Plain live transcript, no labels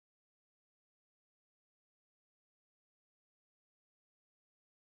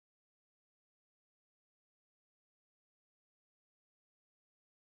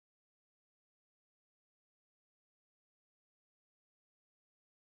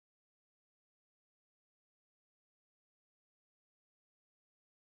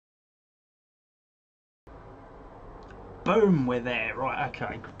Boom, we're there. Right,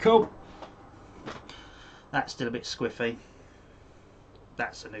 okay, cool. That's still a bit squiffy.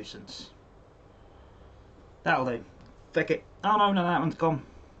 That's a nuisance. That'll do. Feck it. Oh no, no, that one's gone.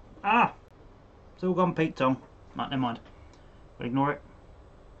 Ah! It's all gone, Pete Tong. Right, never mind. We'll ignore it.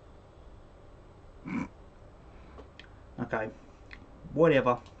 Okay.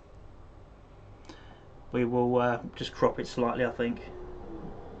 Whatever. We will just crop it slightly, I think.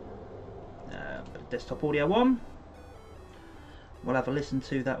 Put desktop audio on. We'll have a listen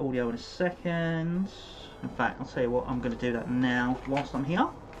to that audio in a second. In fact, I'll tell you what, I'm going to do that now whilst I'm here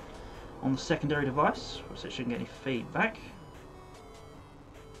on the secondary device, so it shouldn't get any feedback.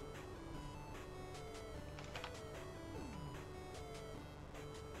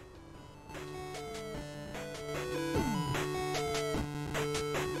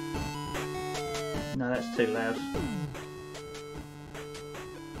 No, that's too loud.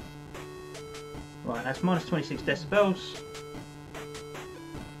 Right, that's minus 26 decibels.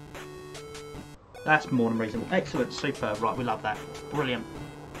 That's more than reasonable. Excellent, superb. Right, we love that. Brilliant.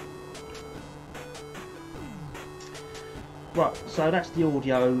 Right, so that's the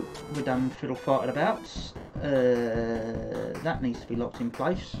audio we're done fiddle farted about. That needs to be locked in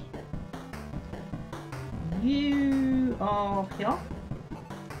place. You are here.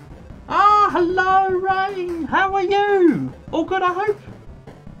 Ah, hello, Rain. How are you? All good, I hope.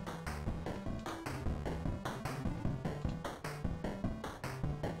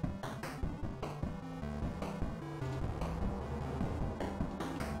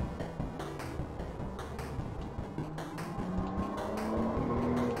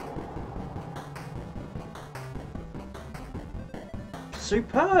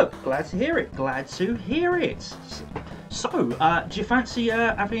 Superb. Glad to hear it. Glad to hear it. So, do you fancy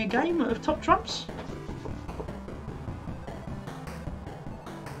having a game of Top Trumps?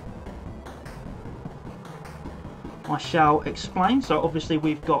 I shall explain. So, obviously,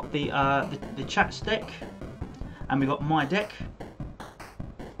 we've got the chat's deck, and we've got my deck.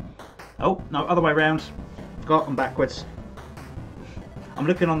 Oh no, other way around. God, I'm backwards. I'm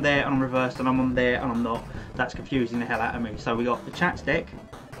looking on there and I'm reversed, and I'm on there and I'm not. That's confusing the hell out of me. So we got the chat's deck.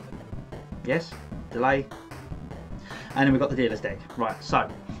 Yes, delay. And then we've got the dealer's deck. Right, so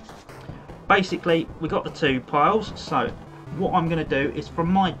basically we got the two piles. So what I'm going to do is from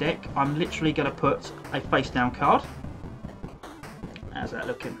my deck, I'm literally going to put a face down card. How's that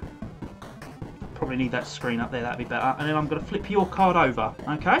looking? Probably need that screen up there, that'd be better. And then I'm going to flip your card over,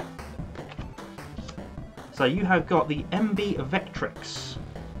 okay? So you have got the MB Vectrix.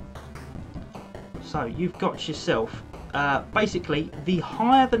 So you've got yourself, basically the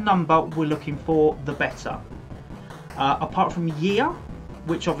higher the number we're looking for, the better. Apart from year,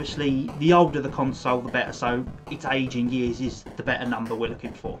 which obviously the older the console the better, so its age in years is the better number we're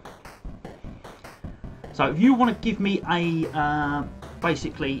looking for. So if you want to give me a,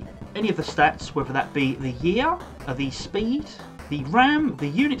 basically any of the stats, whether that be the year, the speed, the RAM, the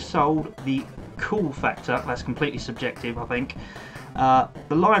units sold, the cool factor, that's completely subjective I think,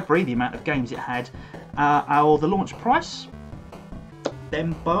 the library, the amount of games it had, or the launch price,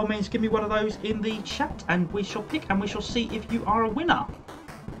 then by all means give me one of those in the chat and we shall pick and we shall see if you are a winner.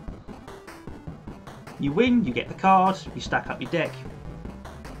 You win, you get the card, you stack up your deck,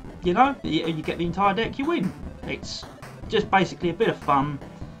 you know, you get the entire deck, you win. It's just basically a bit of fun.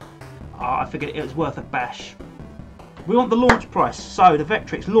 I figured it was worth a bash. We want the launch price, so the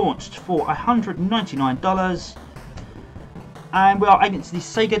Vectrix launched for $199. And we are against the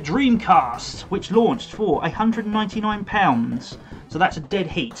Sega Dreamcast, which launched for £199. So that's a dead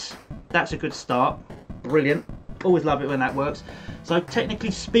heat. That's a good start. Brilliant. Always love it when that works. So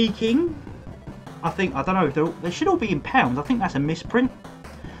technically speaking, I think, I don't know, if they should all be in pounds. I think that's a misprint.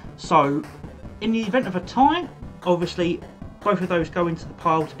 So in the event of a tie, obviously both of those go into the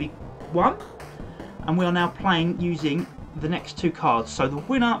pile to be one. And we are now playing using the next two cards. So the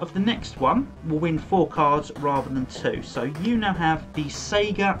winner of the next one will win 4 cards rather than 2. So you now have the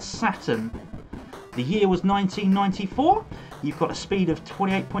Sega Saturn. The year was 1994. You've got a speed of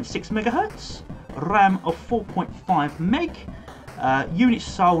 28.6 megahertz, RAM of 4.5 meg, units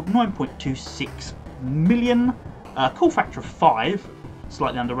sold 9.26 million, cool factor of 5,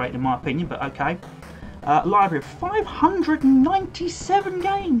 slightly underrated in my opinion, but okay. Library of 597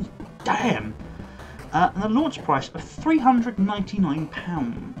 games. Damn. And a launch price of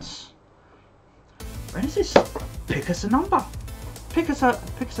 £399. Where is this? Pick us a number. Pick us a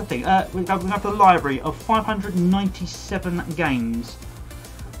thing. We have the library of 597 games.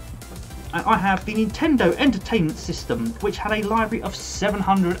 And I have the Nintendo Entertainment System, which had a library of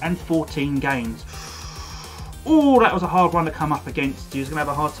 714 games. Oh, that was a hard one to come up against. You're going to have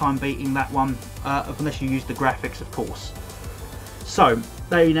a hard time beating that one, unless you use the graphics, of course. So,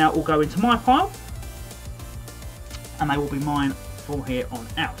 they now all go into my pile, and they will be mine from here on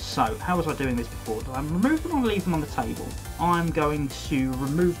out. So, how was I doing this before? Do I remove them or leave them on the table? I'm going to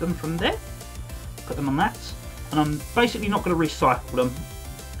remove them from there, put them on that, and I'm basically not going to recycle them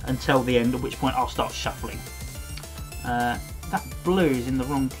until the end, at which point I'll start shuffling. That blue is in the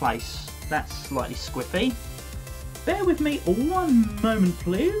wrong place. That's slightly squiffy. Bear with me one moment,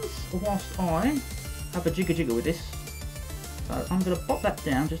 please, whilst I have a jigger with this. So I'm going to pop that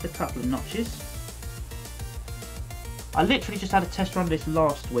down just a couple of notches. I literally just had a test run of this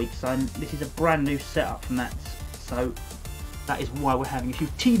last week, so this is a brand new setup from that. So that is why we're having a few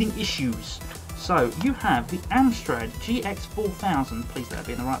teething issues. So you have the Amstrad GX4000. Please let it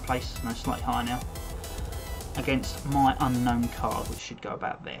be in the right place. No, slightly higher now. Against my unknown card, which should go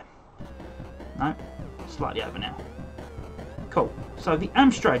about there. No, slightly over now. Cool. So the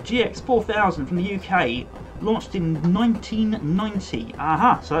Amstrad GX4000 from the UK, launched in 1990.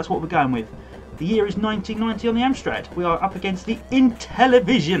 Aha, so that's what we're going with. The year is 1990 on the Amstrad. We are up against the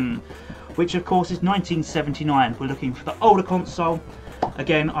Intellivision, which of course is 1979. We're looking for the older console.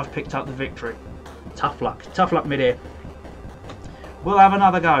 Again, I've picked up the victory. Tough luck mid-air. We'll have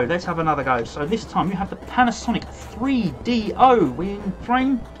another go. Let's have another go. So this time you have the Panasonic 3DO. We in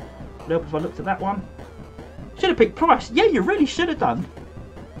frame? Look, if I looked at that one. Should have picked price. Yeah, you really should have done.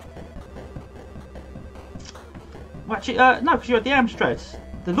 Well, actually, no, because you had the Amstrad.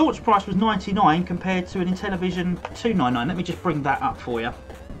 The launch price was $99 compared to an Intellivision $299. Let me just bring that up for you.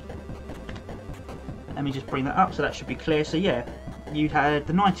 Let me just bring that up so that should be clear. So yeah, you had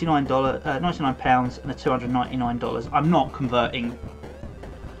the £99 and the $299. I'm not converting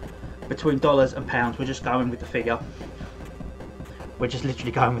between dollars and pounds. We're just going with the figure. We're just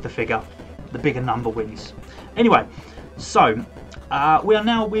literally going with the figure. The bigger number wins. Anyway, so we are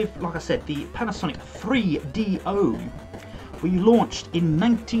now with, like I said, the Panasonic 3DO. We launched in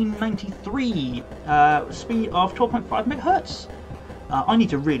 1993, speed of 12.5 megahertz. I need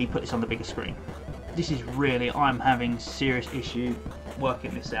to really put this on the bigger screen. This is really, I'm having serious issue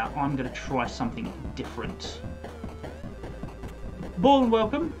working this out. I'm going to try something different. Ball and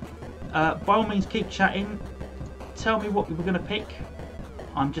welcome. By all means, keep chatting. Tell me what we're going to pick.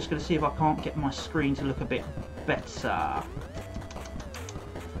 I'm just going to see if I can't get my screen to look a bit better,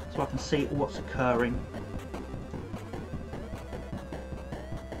 so I can see what's occurring.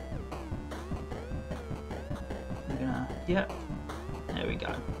 Yeah, there we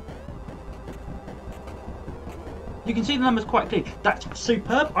go. You can see the numbers quite clearly. That's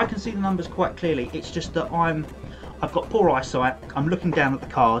superb. I can see the numbers quite clearly. It's just that I've got poor eyesight. I'm looking down at the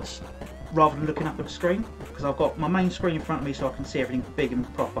cards rather than looking up at the screen, because I've got my main screen in front of me so I can see everything big and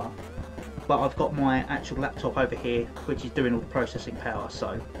proper. But I've got my actual laptop over here, which is doing all the processing power.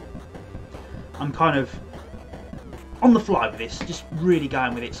 So I'm kind of on the fly with this, just really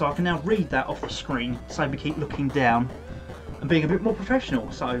going with it. So I can now read that off the screen, so we keep looking down and being a bit more professional.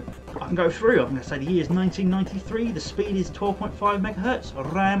 So I can go through. I'm going to say the year is 1993, the speed is 12.5 megahertz,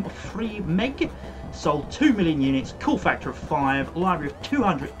 RAM 3 meg, sold 2 million units, cool factor of 5, library of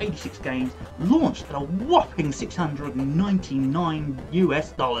 286 games, launched at a whopping $699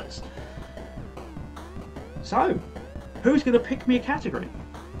 US. So, who's going to pick me a category?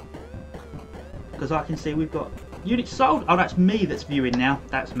 Because I can see we've got units sold. Oh, that's me that's viewing now.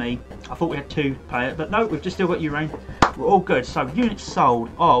 That's me. I thought we had two players, but no, we've just still got you, Rain. We're all good. So units sold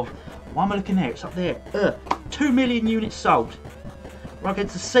of, why am I looking there? It's up there. 2 million units sold. We're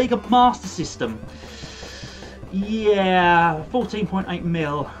against the Sega Master System. Yeah, 14.8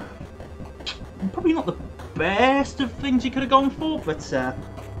 mil. Probably not the best of things you could have gone for, but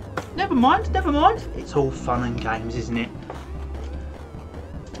never mind, never mind. It's all fun and games, isn't it?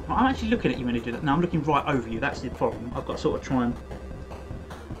 I'm actually looking at you when you do that. Now I'm looking right over you. That's the problem. I've got to sort of try and.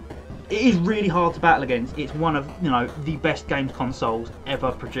 It is really hard to battle against. It's one of, you know, the best games consoles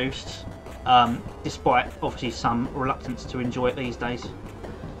ever produced, despite obviously some reluctance to enjoy it these days.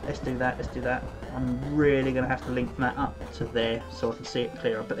 Let's do that. Let's do that. I'm really going to have to link that up to there so I can see it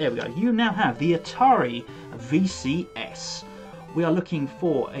clearer. But there we go. You now have the Atari VCS. We are looking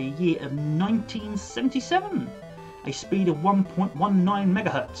for a year of 1977. A speed of 1.19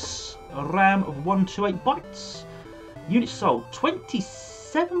 megahertz, a RAM of 128 bytes, units sold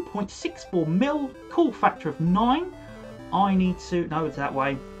 27.64 mil, cool factor of 9. I need to, no, it's that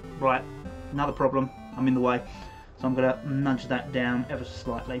way, right, another problem, I'm in the way, so I'm going to nudge that down ever so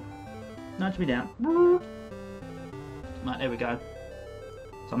slightly, nudge me down, right, there we go,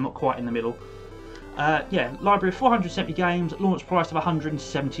 so I'm not quite in the middle. Yeah, library of 470 games, launch price of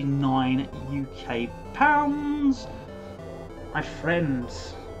 179 UK pounds. My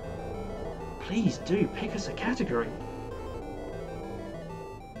friends, please do pick us a category.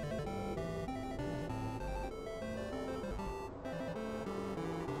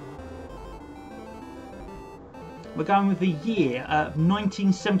 We're going with the year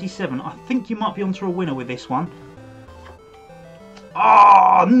 1977. I think you might be onto a winner with this one.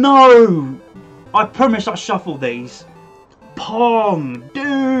 Oh no! I promise I shuffled these. Pong,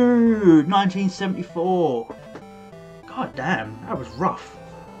 dude, 1974. God damn, that was rough.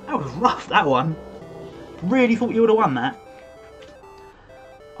 That was rough, that one. Really thought you would have won that.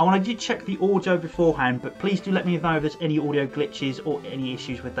 Oh, and I did check the audio beforehand, but please do let me know if there's any audio glitches or any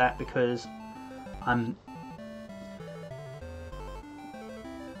issues with that, because I'm...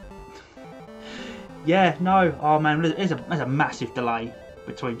 Yeah, no, oh man, there's a massive delay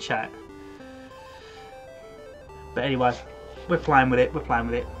between chat. But anyway, we're playing with it, we're playing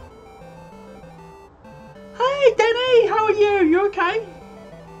with it. Hey Denny, how are you? You okay?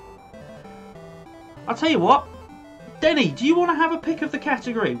 I'll tell you what, Denny, do you want to have a pick of the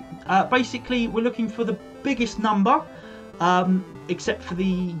category? Basically, we're looking for the biggest number, except for the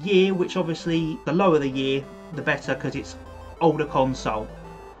year, which obviously, the lower the year, the better, because it's older console.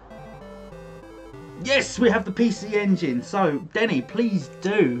 Yes, we have the PC Engine. So, Denny, please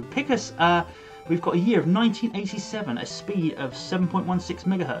do pick us. We've got a year of 1987, a speed of 7.16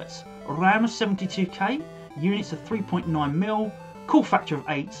 megahertz, RAM of 72k, units of 3.9 mil, cool factor of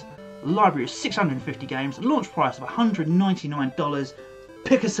 8, library of 650 games, launch price of $199.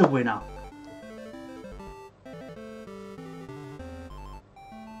 Pick us a winner.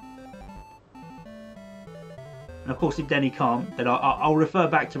 And of course, if Denny can't, then I'll refer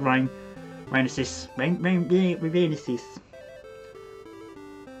back to Rain Assist. Rain Assist.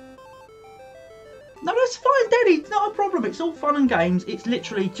 No, that's fine, Denny. It's not a problem. It's all fun and games. It's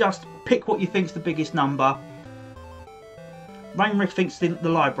literally just pick what you think's the biggest number. Rain thinks the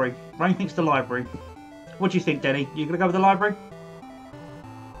library. Rain thinks the library. What do you think, Denny? You gonna go with the library?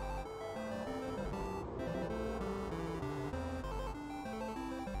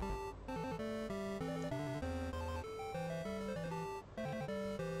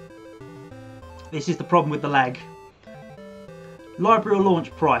 This is the problem with the lag. Library or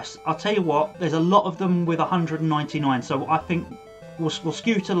launch price. I'll tell you what, there's a lot of them with 199, so I think we'll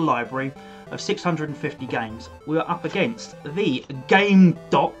skew to the library of 650 games. We are up against the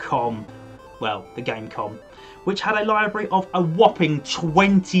Game.com, well, the Gamecom, which had a library of a whopping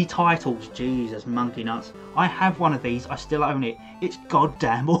 20 titles. Jesus, monkey nuts. I have one of these, I still own it. It's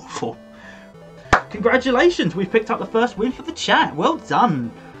goddamn awful. Congratulations, we've picked up the first win for the chat. Well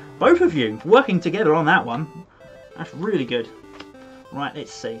done. Both of you working together on that one. That's really good. Right,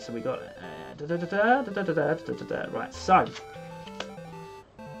 let's see. So we got right. So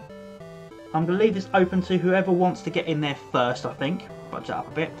I'm gonna leave this open to whoever wants to get in there first. I think budget up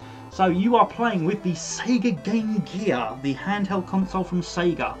a bit. So you are playing with the Sega Game Gear, the handheld console from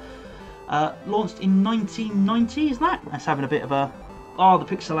Sega, launched in 1990. Is that? That's having a bit of a. Oh, the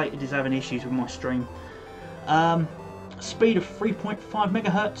pixelated is having issues with my stream. Speed of 3.5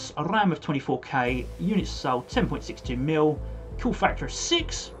 megahertz, a RAM of 24k, units sold 10.62 mil, cool factor of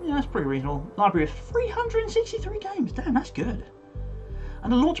 6, yeah, that's pretty reasonable, library of 363 games, damn, that's good,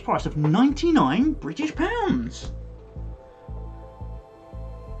 and a launch price of 99 British pounds.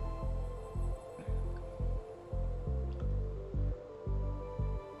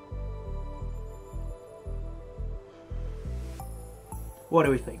 What do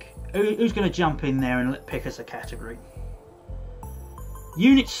we think? Who's going to jump in there and pick us a category?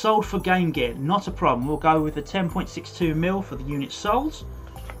 Units sold for Game Gear, not a problem. We'll go with the 10.62 mil for the units sold.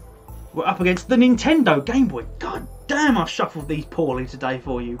 We're up against the Nintendo Game Boy. God damn, I shuffled these poorly today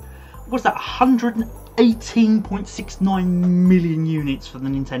for you. What's that? 118.69 million units for the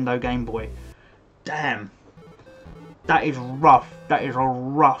Nintendo Game Boy. Damn. That is rough. That is a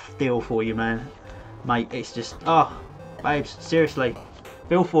rough deal for you, man. Mate, it's just... Oh, babes, seriously.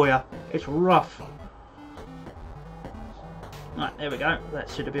 Feel for you. It's rough. Right, there we go. That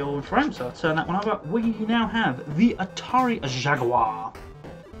should be all in frame, so I'll turn that one over. We now have the Atari Jaguar.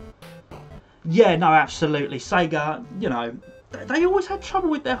 Yeah, no, absolutely. Sega, you know, they always had trouble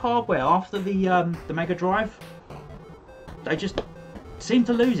with their hardware after the Mega Drive. They just seem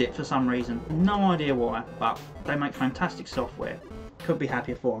to lose it for some reason. No idea why, but they make fantastic software. Couldn't be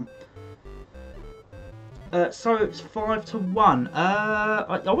happier for them. So it's 5-1.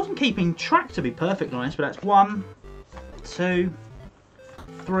 I wasn't keeping track, to be perfectly honest, but that's 1, 2,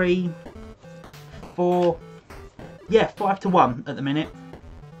 3, 4. Yeah, 5-1 at the minute.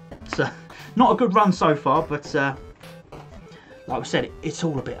 So Not a good run so far, but like I said, it's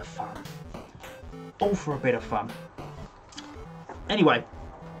all a bit of fun. All for a bit of fun. Anyway,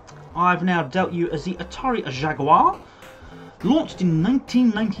 I've now dealt you as the Atari Jaguar. Launched in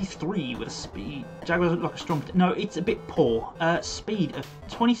 1993 with a speed... Jaguars look like a strong... No, it's a bit poor. Speed of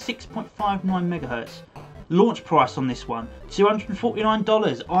 26.59 megahertz. Launch price on this one,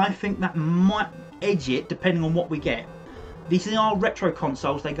 $249. I think that might edge it depending on what we get. These are retro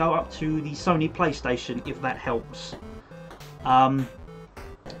consoles. They go up to the Sony PlayStation, if that helps. Launch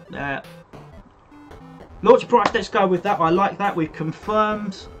price, let's go with that. I like that. We've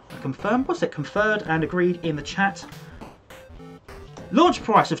confirmed... What's it? Conferred and agreed in the chat. Launch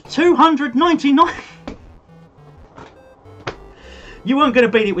price of $299. You weren't going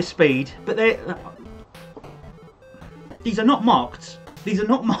to beat it with speed, but these are not marked. These are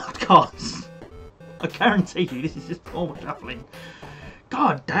not marked cards. I guarantee you, this is just poor shuffling.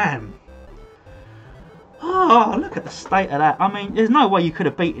 God damn. Oh, look at the state of that. I mean, there's no way you could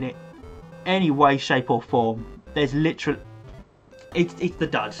have beaten it any way, shape or form. There's literally... It's the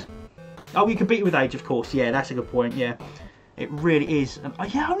dud. Oh, you can beat it with age, of course. Yeah, that's a good point, yeah. It really is. Oh,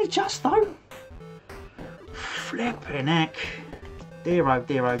 yeah, only just though. Flipping heck. Dear, oh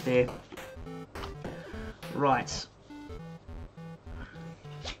dear, oh dear. Right.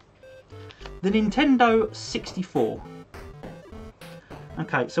 The Nintendo 64.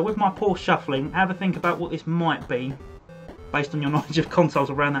 Okay, so with my poor shuffling, have a think about what this might be, based on your knowledge of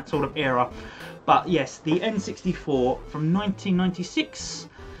consoles around that sort of era. But yes, the N64 from 1996.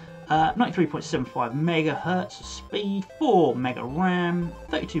 93.75 megahertz speed, 4 mega RAM,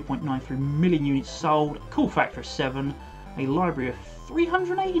 32.93 million units sold, cool factor of 7, a library of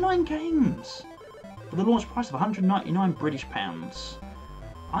 389 games, with a launch price of 199 British pounds.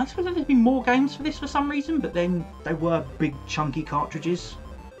 I expected there to be more games for this for some reason, but then they were big chunky cartridges.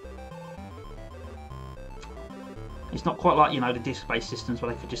 It's not quite like, you know, the disc-based systems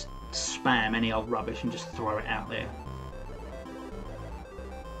where they could just spam any old rubbish and just throw it out there.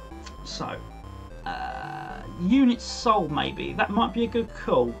 So, units sold maybe. That might be a good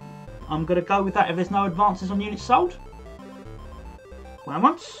call. I'm going to go with that if there's no advances on units sold. Going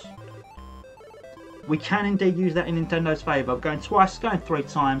once. We can indeed use that in Nintendo's favour. Going twice, going 3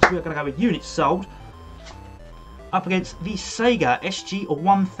 times. We're going to go with units sold. Up against the Sega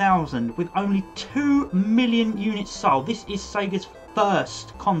SG-1000 with only 2 million units sold. This is Sega's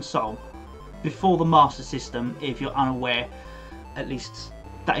first console before the Master System, if you're unaware. At least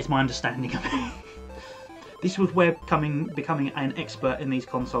that is my understanding of it. This was where becoming an expert in these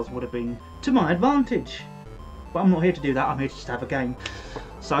consoles would have been to my advantage. But I'm not here to do that, I'm here to just have a game.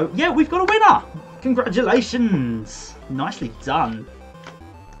 So yeah, we've got a winner! Congratulations! Nicely done.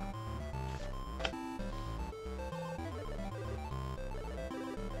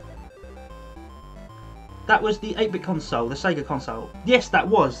 That was the 8-bit console, the Sega console. Yes, that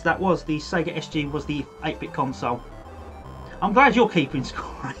was the Sega SG was the 8-bit console. I'm glad you're keeping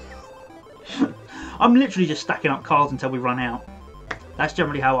score. I'm literally just stacking up cards until we run out. That's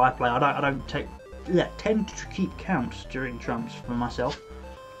generally how I play. I don't tend to keep counts during trumps for myself.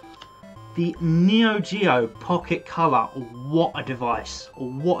 The Neo Geo Pocket Color. What a device!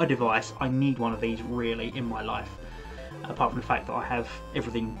 What a device! I need one of these really in my life. Apart from the fact that I have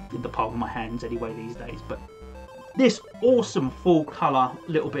everything in the palm of my hands anyway these days. But this awesome full colour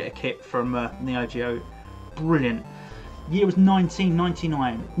little bit of kit from Neo Geo, brilliant. Year was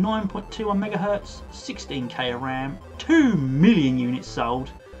 1999, 9.21 megahertz, 16k of RAM, 2 million units sold,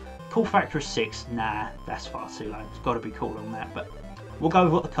 cool factor of 6. Nah, that's far too low. It's got to be cooler than that. But we'll go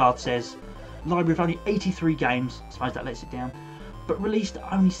with what the card says. Library of only 83 games. I suppose that lets it down. But released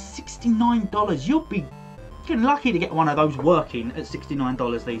at only $69. You'll be getting lucky to get one of those working at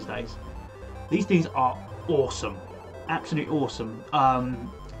 $69 these days. These things are awesome, absolutely awesome.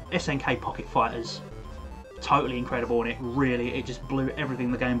 SNK Pocket Fighters, totally incredible, and it just blew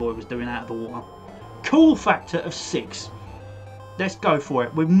everything the Game Boy was doing out of the water. Cool factor of 6. Let's go for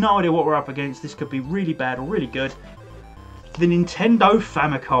it. We've no idea what we're up against. This could be really bad or really good. The Nintendo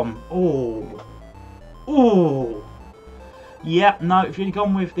Famicom. Oh. Yeah, no, if you'd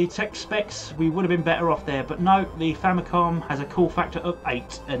gone with the tech specs, we would have been better off there. But no, the Famicom has a cool factor of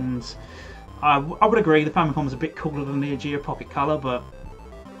 8, and I would agree the Famicom is a bit cooler than the Neo Geo Pocket Color, but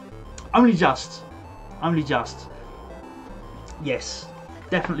only just. Only just. Yes,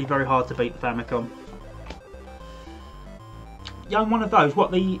 definitely very hard to beat the Famicom. Young one of those.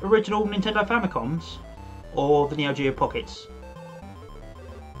 What, the original Nintendo Famicoms? Or the Neo Geo Pockets?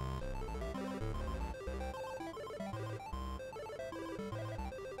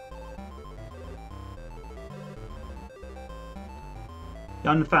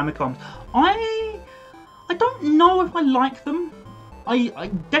 on the Famicoms. I don't know if I like them. I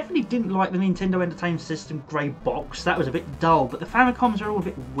definitely didn't like the Nintendo Entertainment System grey box. That was a bit dull, but the Famicoms are all a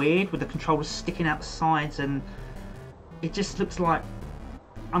bit weird with the controllers sticking out the sides, and it just looks like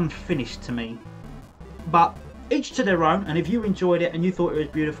unfinished to me. But each to their own, and if you enjoyed it and you thought it was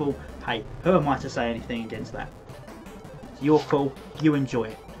beautiful, hey, who am I to say anything against that? It's your call, you enjoy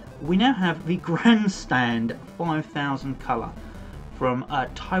it. We now have the Grandstand 5000 colour from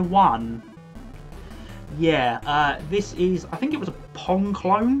Taiwan. Yeah, this is, I think it was a Pong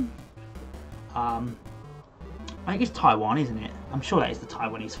clone. I think it's Taiwan, isn't it? I'm sure that is the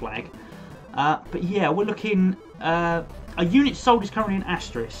Taiwanese flag. But yeah, we're looking, a unit sold is currently an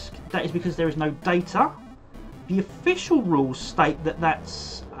asterisk. That is because there is no data. The official rules state that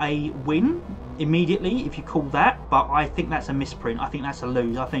that's a win immediately, if you call that, but I think that's a misprint. I think that's a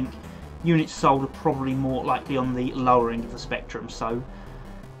lose. I think units sold are probably more likely on the lower end of the spectrum. So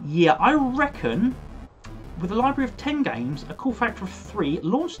yeah, I reckon with a library of 10 games, a cool factor of 3,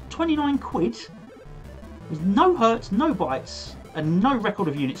 launched 29 quid, with no hurts, no bites, and no record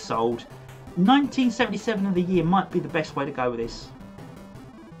of units sold. 1977 of the year might be the best way to go with this.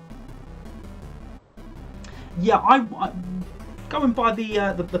 Yeah, I going by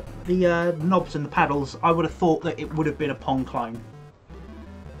the knobs and the paddles, I would have thought that it would have been a Pong clone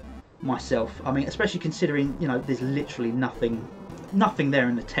myself. I mean, especially considering, you know, there's literally nothing there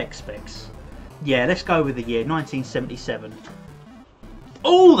in the tech specs. Yeah, let's go with the year 1977.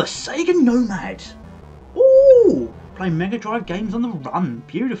 Oh, the Sega Nomad. Ooh, playing Mega Drive games on the run.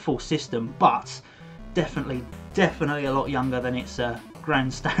 Beautiful system, but definitely a lot younger than its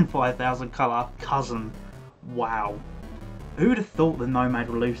Grandstand 5000 colour cousin. Wow. Who would have thought the Nomad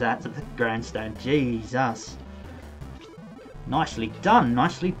would lose that to the Grandstand? Jesus. Nicely done,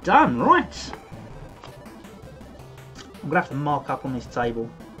 nicely done. Right. I'm going to have to mark up on this table.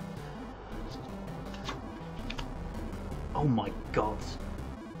 Oh my god.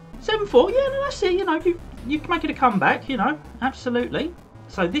 7-4, yeah, no, that's it, you know, you can make it a comeback, you know, absolutely.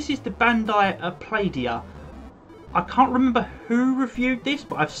 So this is the Bandai Palladium. I can't remember who reviewed this,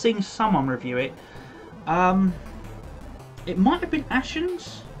 but I've seen someone review it. It might have been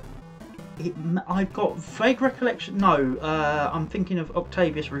Ashens. I've got vague recollection. No, I'm thinking of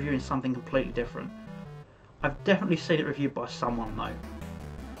Octavius reviewing something completely different. I've definitely seen it reviewed by someone though.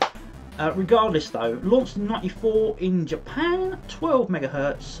 Regardless though, launched in '94 in Japan, 12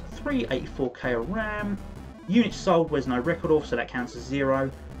 MHz, 384K of RAM. Units sold was no record of, so that counts as 0.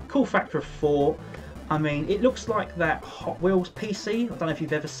 Cool factor of 4. I mean, it looks like that Hot Wheels PC. I don't know if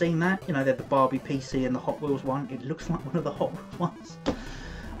you've ever seen that. You know, they're the Barbie PC and the Hot Wheels one. It looks like one of the Hot Wheels ones.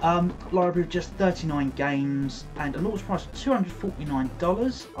 Library of just 39 games and a launch price of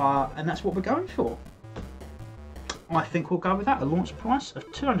 $249, and that's what we're going for. I think we'll go with that. A launch price of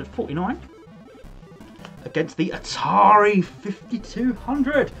 $249 against the Atari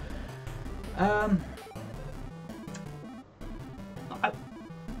 5200.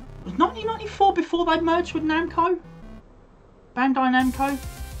 Was 1994 before they merged with Namco? Bandai Namco?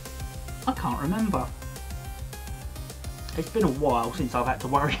 I can't remember. It's been a while since I've had to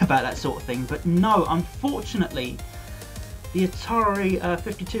worry about that sort of thing, but no, unfortunately, the Atari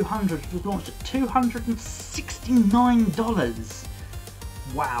 5200 was launched at $269.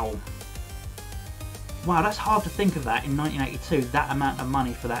 Wow. Wow, that's hard to think of that in 1982, that amount of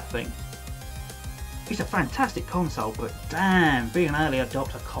money for that thing. It's a fantastic console, but damn, being an early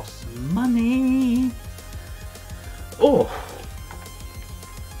adopter costs money. Oh.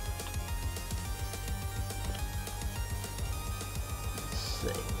 Let's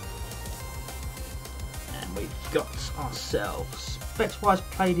see. And we've got ourselves. Specs-wise,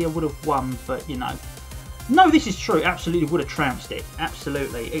 Palladium would have won, but you know. No, this is true. Absolutely would have trounced it.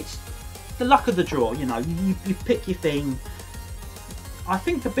 Absolutely. It's the luck of the draw, you know. You pick your thing. I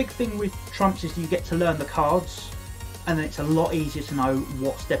think the big thing with Trumps is you get to learn the cards, and then it's a lot easier to know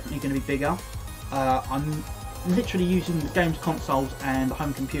what's definitely going to be bigger. I'm literally using the games consoles and the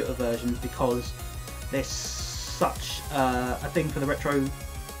home computer versions because there's such a thing for the retro,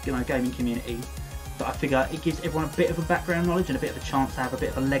 you know, gaming community that I figure it gives everyone a bit of a background knowledge and a bit of a chance to have a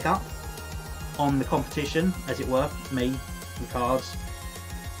bit of a leg up on the competition, as it were, me, the cards.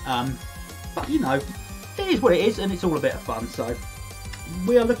 But you know, it is what it is, and it's all a bit of fun. So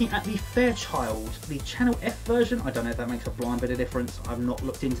we are looking at the Fairchild, the Channel F version. I don't know if that makes a blind bit of difference. I've not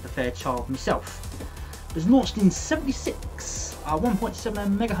looked into the Fairchild myself. It was launched in '76,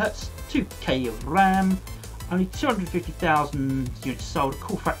 1.7 MHz, 2K of RAM, only 250,000 units sold, a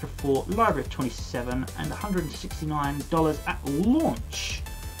cool factor of 4, library of 27, and $169 at launch.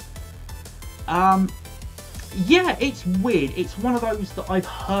 Yeah, it's weird. It's one of those that I've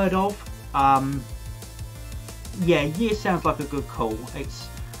heard of. Yeah, Year sounds like a good call. I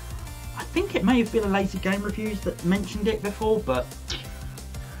think it may have been a Lazy Game Reviews that mentioned it before, but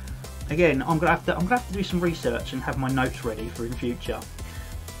again, I'm gonna have to do some research and have my notes ready for in future.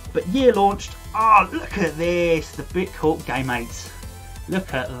 But Year launched. Oh, look at this! The BitCorp Game 8.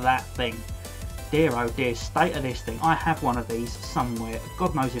 Look at that thing. Dear oh dear, state of this thing. I have one of these somewhere.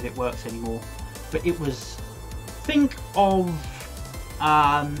 God knows if it works anymore. But it was. Think of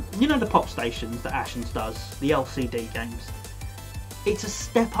you know the pop stations that Ashens does, the LCD games. It's a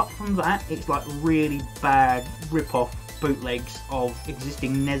step up from that. It's like really bad rip-off bootlegs of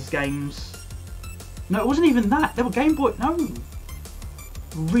existing NES games. No, it wasn't even that. They were Game Boy. No,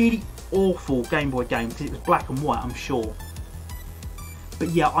 really awful Game Boy games because it was black and white, I'm sure. But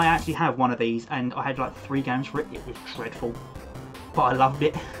yeah, I actually have one of these, and I had like 3 games for it. It was dreadful, but I loved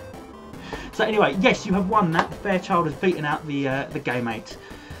it. So anyway, yes, you have won that. Fairchild has beaten out the Game 8.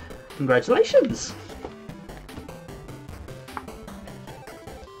 Congratulations!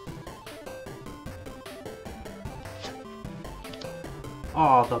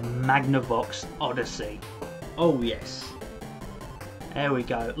 Oh, the Magnavox Odyssey. Oh yes. There we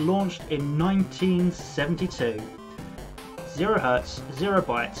go. Launched in 1972. 0 hertz, 0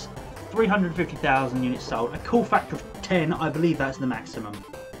 bytes, 350,000 units sold. A cool factor of 10. I believe that's the maximum,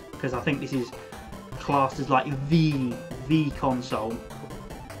 because I think this is classed as like the console.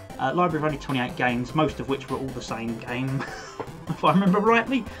 Library of only 28 games, most of which were all the same game, if I remember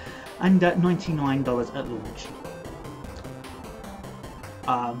rightly, and $99 at launch.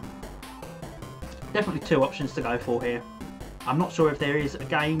 Definitely 2 options to go for here. I'm not sure if there is a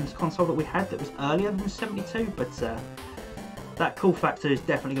games console that we had that was earlier than 72, but that cool factor is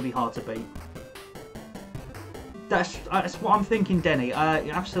definitely going to be hard to beat. That's what I'm thinking, Denny.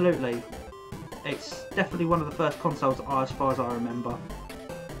 Absolutely. It's definitely one of the first consoles as far as I remember.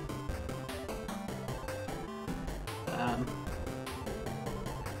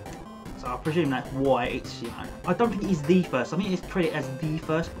 So I presume that's why it's, you know, I don't think it is the first. I mean, it's credited as the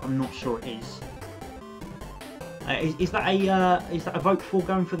first, but I'm not sure it is. Is that a vote for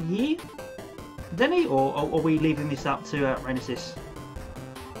going for the year, Denny, or are we leaving this up to Renesis?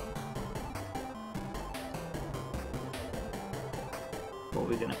 What are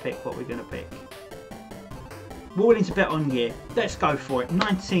we going to pick? What are we going to pick? We're willing to bet on year. Let's go for it.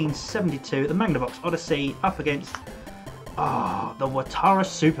 1972, the Magnavox Odyssey up against the Watara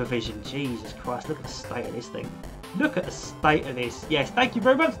Supervision. Jesus Christ, look at the state of this thing. Look at the state of this. Yes, thank you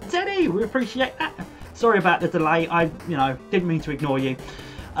very much, Denny. We appreciate that. Sorry about the delay. I, didn't mean to ignore you.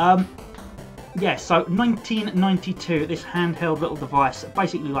 Yeah, so 1992, this handheld little device,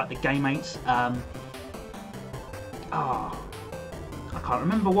 basically like the Game 8's. I can't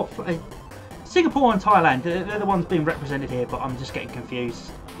remember what. Singapore and Thailand, they're the ones being represented here, but I'm just getting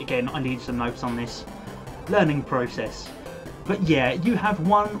confused. Again, I need some notes on this. Learning process. But yeah, you have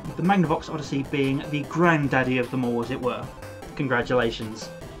won, the Magnavox Odyssey being the granddaddy of them all, as it were. Congratulations.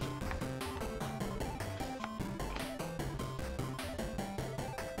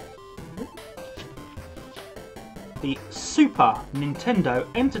 The Super Nintendo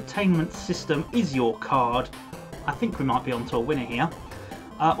Entertainment System is your card. I think we might be onto a winner here.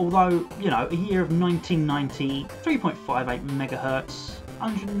 Although, a year of 1990, 3.58 megahertz,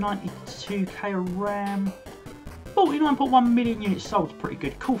 192k of RAM, 49.1 million units sold, pretty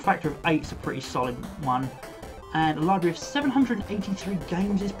good. Cool factor of 8 is a pretty solid one. And a library of 783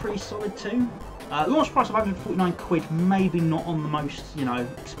 games is pretty solid too. Launch price of 149 quid, maybe not on the most,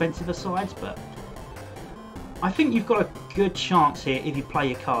 expensive sides, but I think you've got a good chance here if you play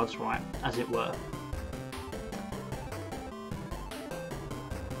your cards right, as it were.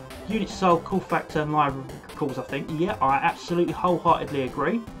 Units sold, cool factor, and library calls, I think. Yeah, I absolutely wholeheartedly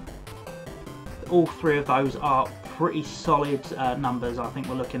agree. All 3 of those are pretty solid numbers, I think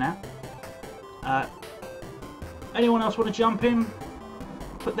we're looking at. Anyone else want to jump in?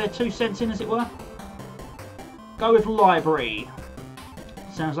 Put their 2 cents in, as it were? Go with library.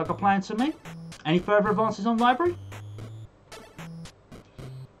 Sounds like a plan to me. Any further advances on library?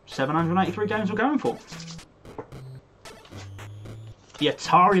 783 games we're going for. The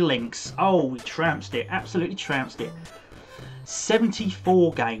Atari Lynx. Oh, we trounced it. Absolutely trounced it.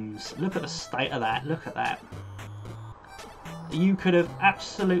 74 games. Look at the state of that. Look at that. You could have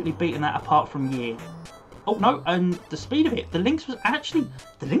absolutely beaten that apart from year. Oh no, and the speed of it. The Lynx was actually...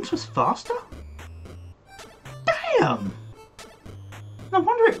 The Lynx was faster? Damn! No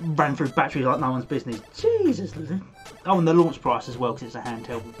wonder it ran through batteries like no one's business. Jesus. Oh, and the launch price as well, because it's a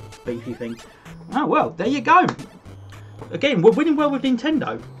handheld beefy thing. Oh well, there you go. Again, we're winning well with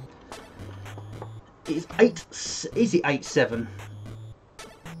Nintendo. It's 8. Is it 8-7?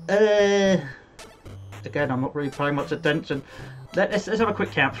 Again, I'm not really paying much attention. Let's have a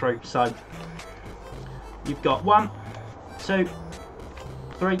quick count through. So you've got 1, 2,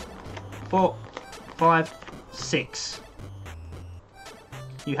 3, 4, 5, 6.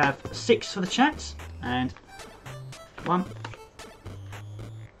 You have 6 for the chat, and 1,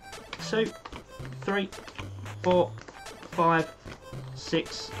 2, 3, 4, 5,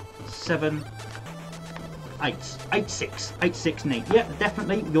 6, 7, 8. 8-6. 8-6 neat. Yeah,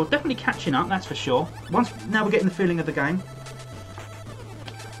 definitely. You're definitely catching up, that's for sure. Now we're getting the feeling of the game.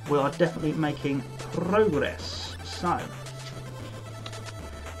 We are definitely making progress. So,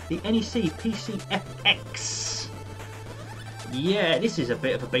 the NEC PCFX. Yeah, this is a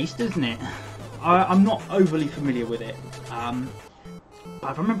bit of a beast, isn't it? I'm not overly familiar with it.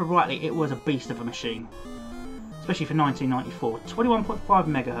 But if I remember rightly, it was a beast of a machine. Especially for 1994. 21.5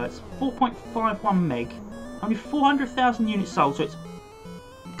 megahertz, 4.51 meg, only 400,000 units sold, so it's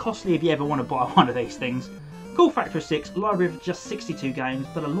costly if you ever want to buy one of these things. Cool factor of 6, library of just 62 games,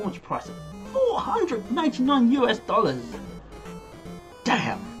 but a launch price of $489 US.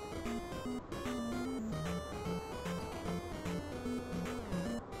 Damn!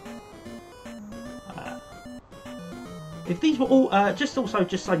 If these were all, just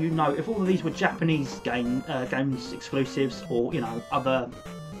so you know, if all of these were Japanese games exclusives, or you know, other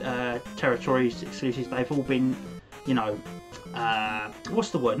territories exclusives, they've all been, you know,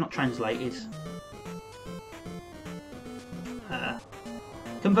 what's the word? Not translated.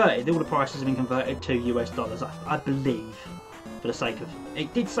 Converted. All the prices have been converted to US dollars, I believe, for the sake of.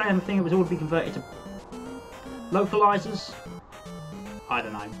 It did say on the thing it was all to be converted to localizers. I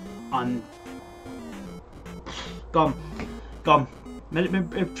don't know. I'm gone. My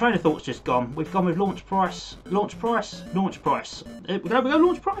train of thought's just gone. We've gone with launch price. Launch price. Launch price. We go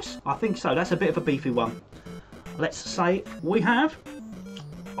launch price? I think so. That's a bit of a beefy one. Let's say we have.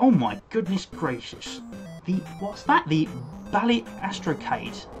 Oh my goodness gracious! What's that? The Bally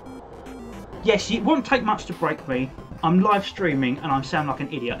Astrocade. Yes, it won't take much to break me. I'm live streaming and I sound like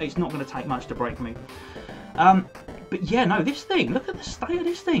an idiot. It's not going to take much to break me. But yeah, no, this thing, look at the state of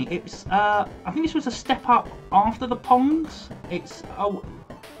this thing. It's, I think this was a step up after the Pongs. It's, oh,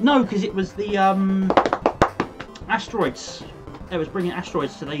 no, because it was the, asteroids. It was bringing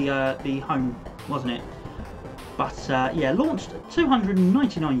asteroids to the home, wasn't it? But, yeah, launched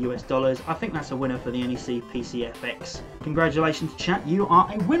 $299 US. I think that's a winner for the NEC PCFX. Congratulations, chat, you are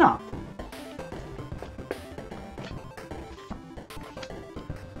a winner.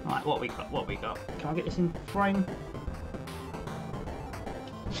 Right, what we got? Can I get this in frame?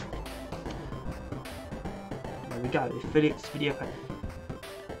 There we go, affiliates video.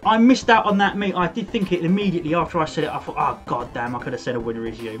 I missed out on that, mate. I did think it immediately after I said it. I thought, oh god damn, I could have said a winner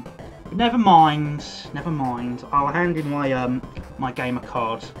is you. But never mind, never mind. I'll hand in my my gamer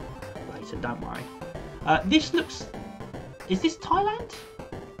card later. Don't worry. This looks. Is this Thailand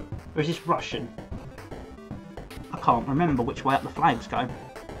or is this Russian? I can't remember which way up the flags go.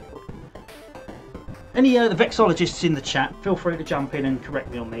 Any the vexologists in the chat, feel free to jump in and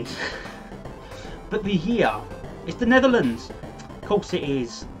correct me on these. But the here, it's the Netherlands. Of course it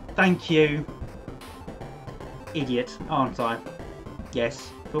is. Thank you. Idiot, aren't I? Yes,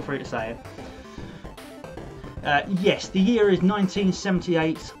 feel free to say it. Yes, the year is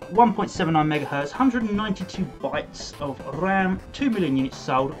 1978, 1.79 megahertz, 192 bytes of RAM, 2 million units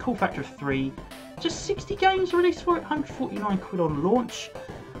sold, a cool factor of 3, just 60 games released for it, 149 quid on launch.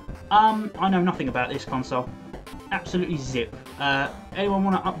 I know nothing about this console. Absolutely zip. Anyone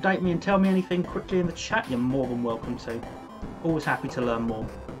want to update me and tell me anything quickly in the chat? You're more than welcome to. Always happy to learn more.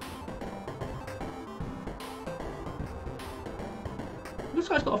 Looks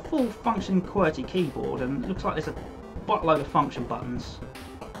like it's got a full functioning QWERTY keyboard, and it looks like there's a buttload of function buttons.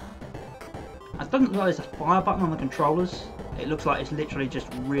 It doesn't look like there's a fire button on the controllers. It looks like it's literally just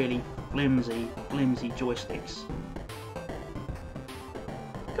really flimsy joysticks.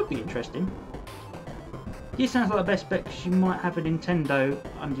 Could be interesting. This sounds like the best bet because you might have a Nintendo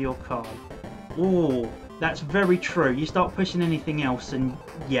under your card. Oh, that's very true. You start pushing anything else and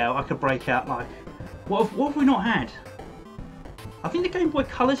yeah, I could break out like... What have we not had? I think the Game Boy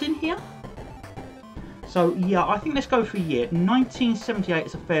Color's in here. So yeah, I think let's go for a year. 1978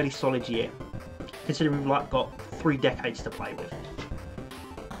 is a fairly solid year, considering we've like got 3 decades to play with.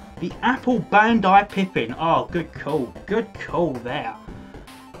 The Apple Bandai Pippin. Oh, good call. Good call there.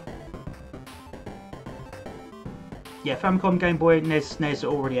 Yeah, Famicom, Game Boy, NES, SNES are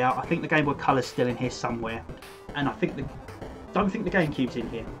already out. I think the Game Boy Color's still in here somewhere, and I think don't think the GameCube's in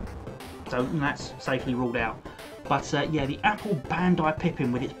here, so that's safely ruled out. But yeah, the Apple Bandai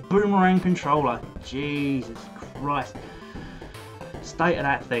Pippin with its boomerang controller. Jesus Christ. State of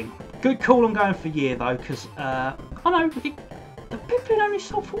that thing. Good call on going for year though, because I know the Pippin only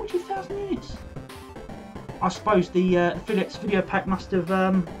sold 42,000 units. I suppose the Philips video pack must have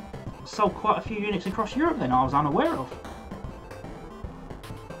sold quite a few units across Europe then I was unaware of.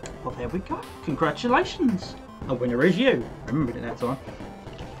 Well, there we go. Congratulations. The winner is you. Remembered it that time.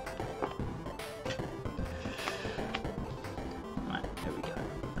 Right, there we go.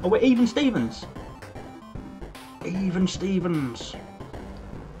 Oh, we're even Stevens. Even Stevens.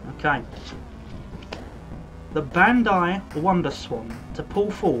 Okay. The Bandai Wonderswan to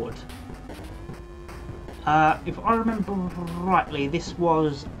pull forward. If I remember rightly, this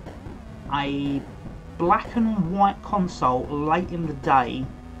was a black and white console late in the day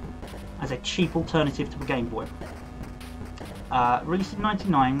as a cheap alternative to a Game Boy. Released in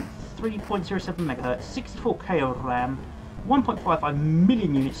 '99, 3.07 MHz, 64K of RAM, 1.55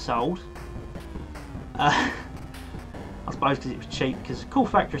 million units sold. I suppose because it was cheap, because cool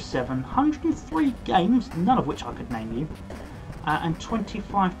factor is 7, 103 games, none of which I could name you, and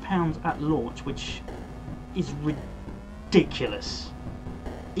 £25 at launch, which is ridiculous.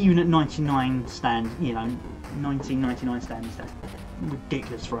 Even at 99 stand, you know, 1999 standards, that's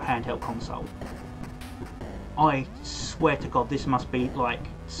ridiculous for a handheld console. I swear to God, this must be like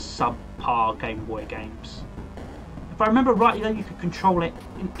subpar Game Boy games. If I remember rightly, though, you could control it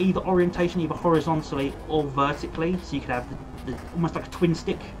in either orientation, either horizontally or vertically. So you could have the almost like a twin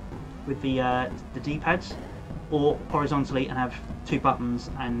stick with the D-pads, or horizontally and have two buttons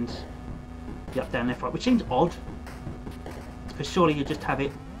and the up, down, left, right, which seems odd, because surely you just have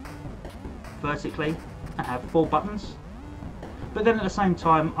it vertically and have 4 buttons. But then at the same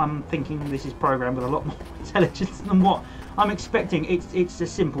time, I'm thinking this is programmed with a lot more intelligence than what I'm expecting. It's a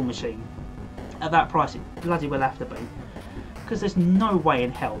simple machine. At that price, it bloody well have to be, because there's no way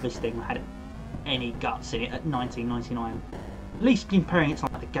in hell this thing had any guts in it at $19.99. At least comparing it to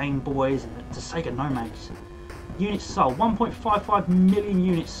like the Game Boys and the Sega Nomads. Units sold, 1.55 million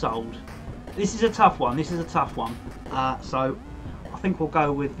units sold. This is a tough one. This is a tough one. So I think we'll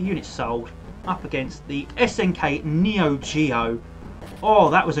go with the units sold up against the SNK Neo Geo. Oh,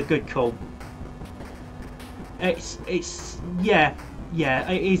 that was a good call.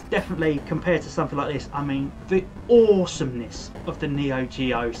 Yeah, it is definitely, compared to something like this, I mean, the awesomeness of the Neo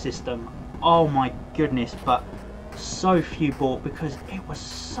Geo system. Oh my goodness, but so few bought because it was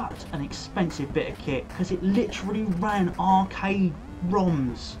such an expensive bit of kit, because it literally ran arcade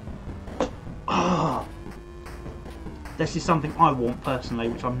ROMs. Ah, this is something I want personally,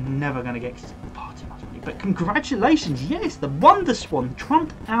 which I'm never going to get because it's far too much money. But congratulations, yes, the Wonderswan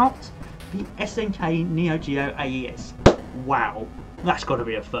trumped out the SNK Neo Geo AES. Wow, that's got to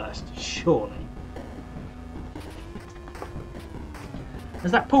be a first, surely.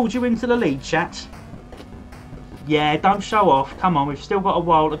 Has that pulled you into the lead, chat? Yeah, don't show off. Come on, we've still got a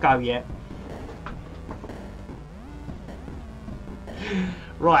while to go yet.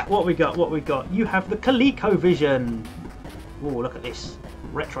 Right, what we got? What we got? You have the ColecoVision. Oh, look at this.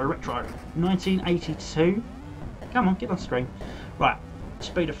 Retro. 1982. Come on, get on screen. Right,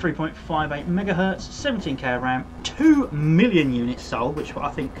 speed of 3.58 megahertz, 17K RAM, 2 million units sold, which I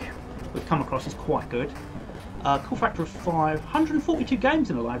think we've come across is quite good. Cool factor of 5, 142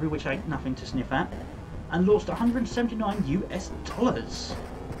 games in the library, which ain't nothing to sniff at, and launched $179 US.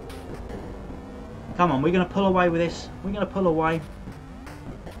 Come on, we're going to pull away with this. We're going to pull away.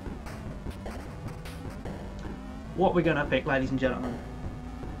 What we're going to pick, ladies and gentlemen.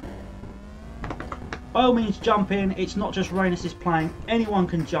 By all means, jump in. It's not just Rainus is playing. Anyone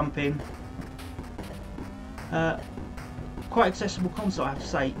can jump in. Quite accessible console, I have to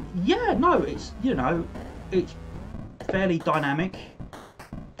say. Yeah, no, it's, you know, it's fairly dynamic.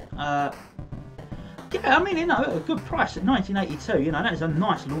 Yeah, I mean, you know, a good price at 1982. You know, that is a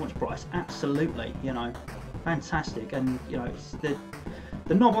nice launch price. Absolutely, you know, fantastic. And you know, it's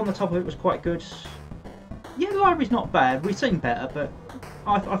the knob on the top of it was quite good. Yeah, the library's not bad. We've seen better, but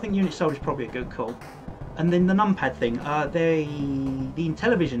I think unit sold is probably a good call. And then the numpad thing, the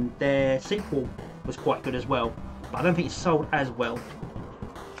Intellivision, their sequel was quite good as well, but I don't think it's sold as well.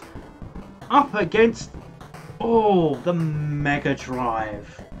 Up against, oh, the Mega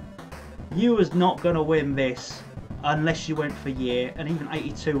Drive. You was not going to win this unless you went for year, and even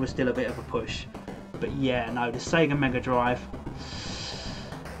 82 was still a bit of a push. But yeah, no, the Sega Mega Drive.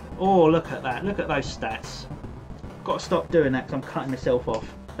 Oh, look at that. Look at those stats. Got to stop doing that because I'm cutting myself off.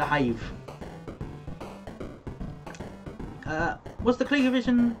 Behave. Was the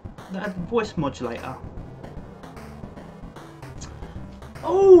ColecoVision that had the voice modulator?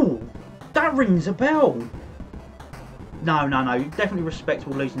 Oh, that rings a bell. No, definitely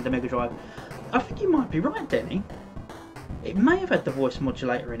respectable losing the Mega Drive. I think you might be right, Denny. It may have had the voice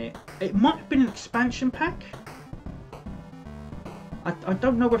modulator in it. It might have been an expansion pack. I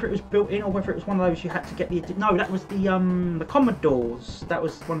don't know whether it was built in or whether it was one of those you had to get the... No, that was the Commodores. That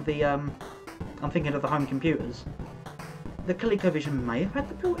was one of the... I'm thinking of the home computers. The ColecoVision may have had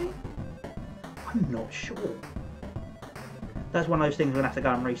the built-in. I'm not sure. That's one of those things we're going to have to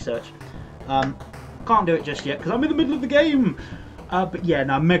go and research. Can't do it just yet because I'm in the middle of the game. But yeah,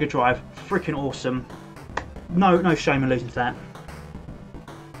 no, Mega Drive, freaking awesome. No shame in losing to that.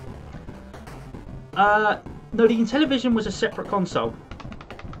 No, the Intellivision was a separate console.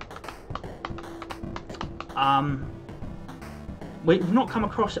 We've not come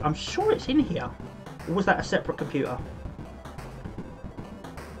across it. I'm sure it's in here. Or was that a separate computer?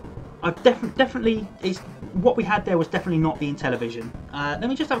 I've definitely, it's what we had there was definitely not the Intellivision. Let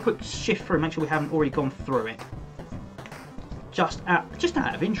me just have a quick shift through, make sure we haven't already gone through it. Just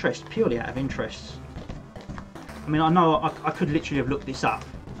out of interest, purely out of interest. I mean, I know I could literally have looked this up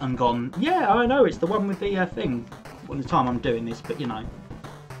and gone, yeah, I know it's the one with the thing. Well, the time I'm doing this, but you know,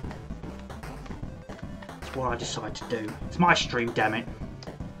 it's what I decide to do. It's my stream, damn it.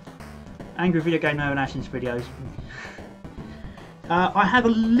 Angry Video Game No Nations videos. I have a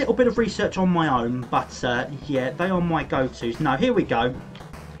little bit of research on my own, but yeah, they are my go-tos. Now, here we go.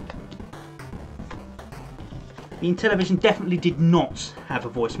 The Intellivision definitely did not have a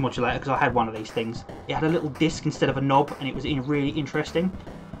voice modulator because I had one of these things. It had a little disc instead of a knob, and it was really interesting.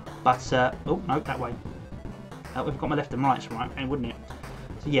 But, oh, no, that way. We've got my left and rights right, wouldn't it?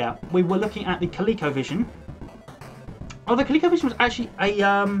 So yeah, we were looking at the ColecoVision. Oh, the ColecoVision was actually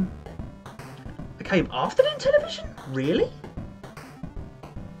a, it came after the Intellivision? Really?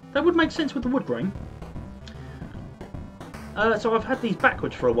 That would make sense with the wood grain. So I've had these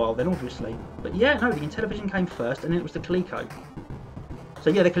backwards for a while then, obviously. But yeah, no, the Intellivision came first, and then it was the Coleco. So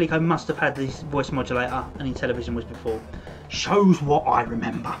yeah, the Coleco must have had this voice modulator, and the Intellivision was before. Shows what I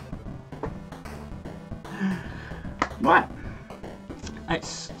remember. Right.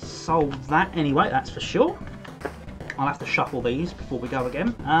 Let's solve that anyway, that's for sure. I'll have to shuffle these before we go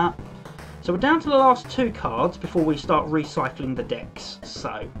again. So we're down to the last two cards before we start recycling the decks.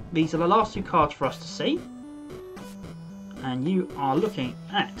 So these are the last two cards for us to see. And you are looking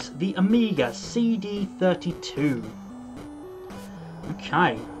at the Amiga CD32.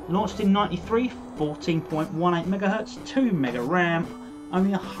 Okay, launched in '93, 14.18 MHz, 2 Mega RAM, only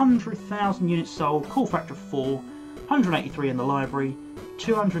 100,000 units sold, cool factor of 4, 183 in the library,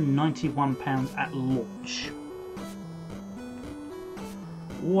 £291 at launch.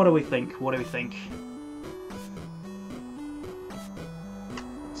 What do we think? What do we think?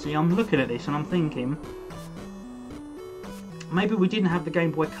 See, I'm looking at this and I'm thinking, maybe we didn't have the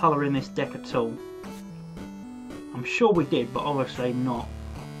Game Boy Color in this deck at all. I'm sure we did, but obviously not.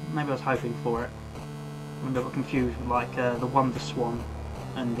 Maybe I was hoping for it. I maybe I got confused with like the Wonder Swan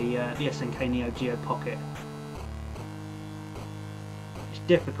and the SNK Neo Geo Pocket. It's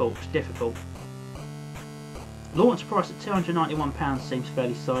difficult, it's difficult. Launch price at £291 seems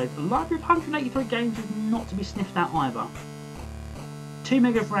fairly solid. A library of 183 games is not to be sniffed at either. 2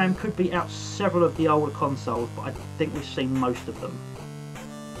 meg of RAM could be out several of the older consoles, but I think we've seen most of them.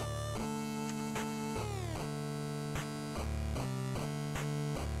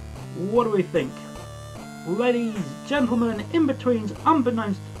 What do we think? Ladies, gentlemen, in-betweens,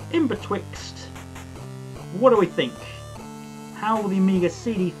 unbeknownst, in-betwixt, what do we think? How will the Amiga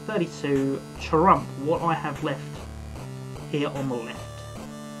CD32 trump what I have left here on the left?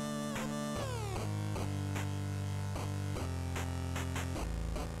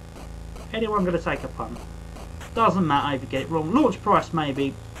 Anyone going to take a punt? Doesn't matter if you get it wrong. Launch price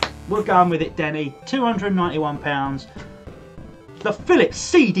maybe. We're going with it, Denny. £291. The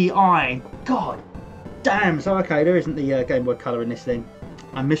Philips CDI. God damn. So okay, there isn't the Game Boy Color in this thing.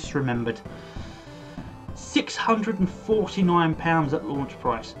 I misremembered. £649 at launch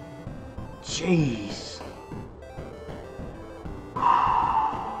price. Jeez.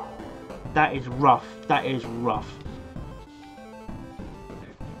 That is rough. That is rough.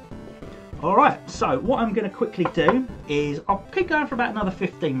 Alright, so what I'm going to quickly do is, I'll keep going for about another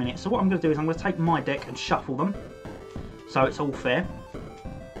 15 minutes. So what I'm going to do is I'm going to take my deck and shuffle them, so it's all fair.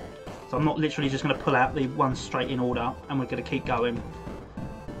 So I'm not literally just going to pull out the ones straight in order, and we're going to keep going.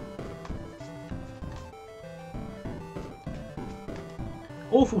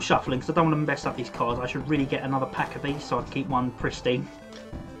 Awful shuffling, because I don't want to mess up these cards. I should really get another pack of these so I can keep one pristine.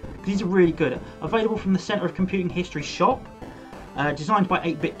 These are really good. Available from the Centre of Computing History shop. Designed by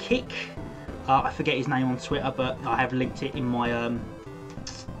 8-Bit Kick. I forget his name on Twitter, but I have linked it in my,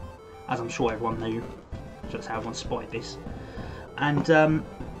 as I'm sure everyone knew. That's how everyone spotted this. And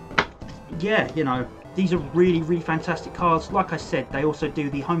yeah, you know, these are really, really fantastic cards. Like I said, they also do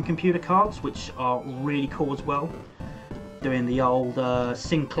the home computer cards, which are really cool as well. Doing the old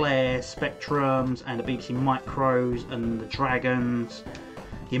Sinclair Spectrums and the BBC Micros and the Dragons,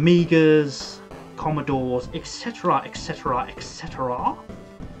 the Amigas, Commodores, etc, etc, etc.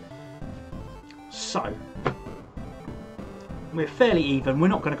 So, we're fairly even. We're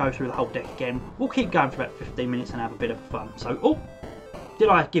not going to go through the whole deck again. We'll keep going for about 15 minutes and have a bit of fun. So, oh, did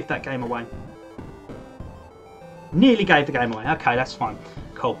I give that game away? Nearly gave the game away. Okay, that's fine.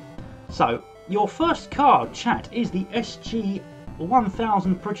 Cool. So, your first card, chat, is the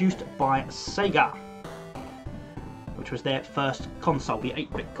SG-1000 produced by Sega, which was their first console, the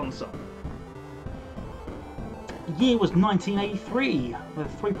 8-bit console. The year was 1983,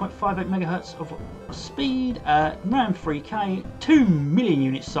 with 3.58 megahertz of speed, RAM 3K, 2 million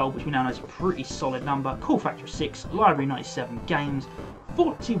units sold, which we now know is a pretty solid number, cool factor of 6, library 97 games,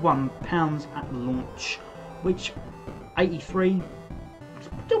 £41 at launch, which 83,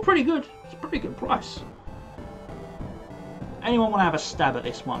 still pretty good. It's a pretty good price. Anyone want to have a stab at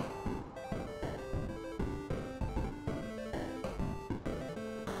this one?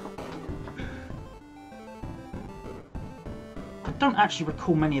 I don't actually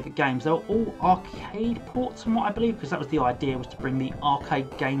recall many of the games. They were all arcade ports from what I believe, because that was the idea, was to bring the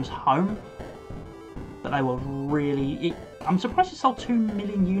arcade games home. But they were really... I'm surprised it sold 2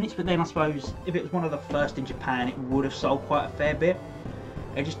 million units, but then I suppose if it was one of the first in Japan, it would have sold quite a fair bit.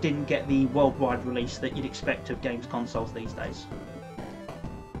 It just didn't get the worldwide release that you'd expect of games consoles these days.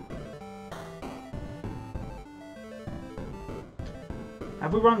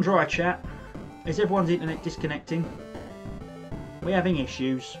 Have we run dry, chat? Is everyone's internet disconnecting? We're having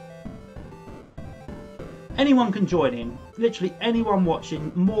issues. Anyone can join in. Literally anyone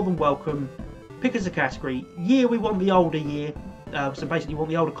watching, more than welcome. Pick us a category. Year, we want the older year. So basically we want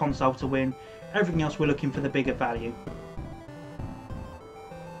the older console to win. Everything else we're looking for the bigger value.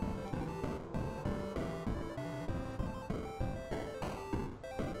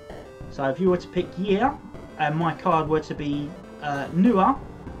 So if you were to pick year and my card were to be newer,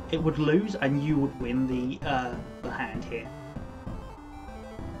 it would lose and you would win the hand here.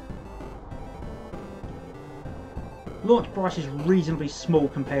 Launch price is reasonably small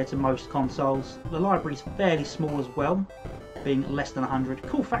compared to most consoles. The library is fairly small as well, being less than 100.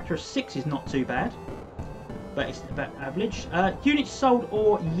 Cool factor of 6 is not too bad, but it's about average. Units sold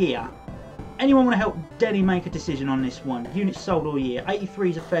or year. Anyone want to help Denny make a decision on this one? Units sold all year.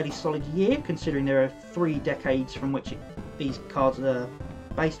 83 is a fairly solid year, considering there are 3 decades from which these cards are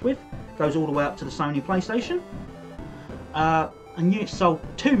based with. Goes all the way up to the Sony PlayStation. And units sold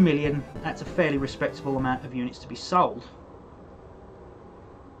 2 million. That's a fairly respectable amount of units to be sold.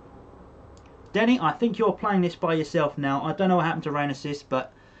 Denny, I think you're playing this by yourself now. I don't know what happened to Rain Assist,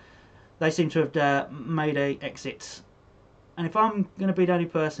 but they seem to have made a exit. And if I'm going to be the only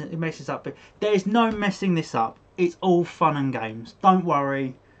person who messes up, there's no messing this up. It's all fun and games. Don't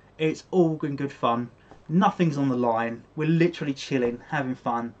worry. It's all good fun. Nothing's on the line. We're literally chilling, having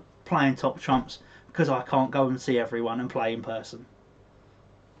fun, playing top trumps, because I can't go and see everyone and play in person.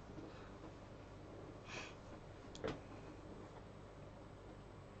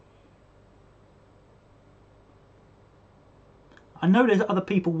 I know there's other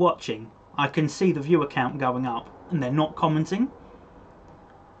people watching. I can see the viewer count going up and they're not commenting.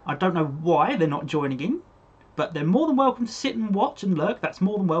 I don't know why they're not joining in, but they're more than welcome to sit and watch and lurk. That's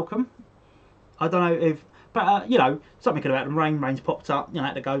more than welcome. I don't know if... But, you know, something could have happened. Rain's popped up. You know,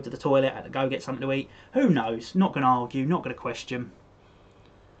 had to go to the toilet, had to go get something to eat. Who knows? Not going to argue, not going to question.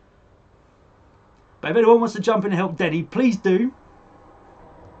 But if anyone wants to jump in and help Denny, please do.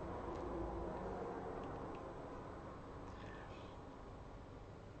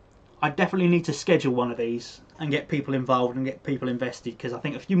 I definitely need to schedule one of these and get people involved and get people invested, because I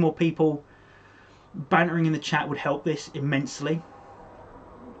think a few more people bantering in the chat would help this immensely.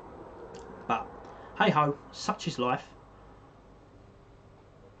 But hey ho, such is life.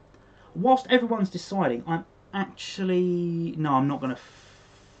 Whilst everyone's deciding, I'm actually... No, I'm not going to...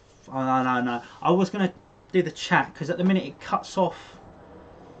 No. I was going to do the chat, because at the minute it cuts off.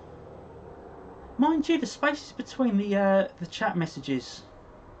 Mind you, the spaces between the chat messages,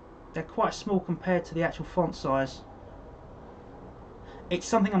 they're quite small compared to the actual font size. It's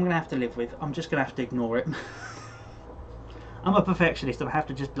something I'm going to have to live with. I'm just going to have to ignore it. I'm a perfectionist and I have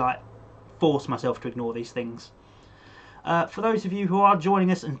to just like force myself to ignore these things. For those of you who are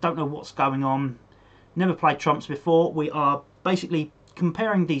joining us and don't know what's going on, never played Trumps before, we are basically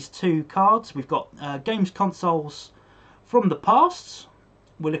comparing these two cards. We've got games consoles from the past,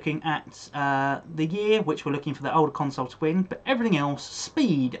 we're looking at the year, which we're looking for the older console to win, but everything else,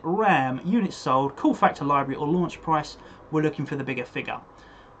 speed, RAM, units sold, cool factor library or launch price, we're looking for the bigger figure.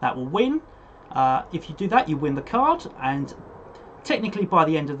 That will win. If you do that, you win the card, and technically by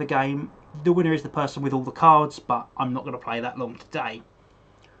the end of the game, the winner is the person with all the cards, but I'm not going to play that long today.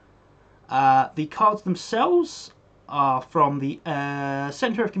 The cards themselves are from the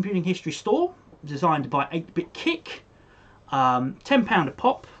Centre of Computing History store, designed by 8-Bit Kick. £10 a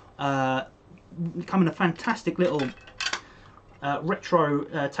pop, come in a fantastic little retro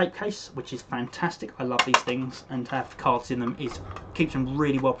tape case, which is fantastic. I love these things, and to have cards in them keeps them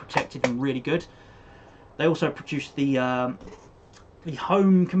really well protected and really good. They also produce the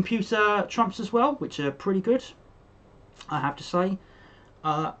home computer trumps as well, which are pretty good, I have to say.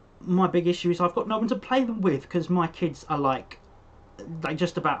 My big issue is I've got no one to play them with, because my kids are like, they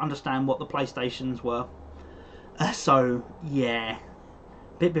just about understand what the PlayStations were. So yeah,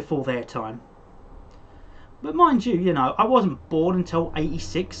 a bit before their time. But mind you, you know, I wasn't born until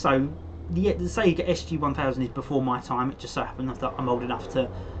 '86, so the Sega SG-1000 is before my time. It just so happens that I'm old enough to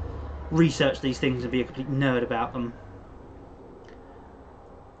research these things and be a complete nerd about them.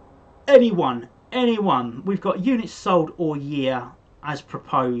 Anyone, we've got units sold or year as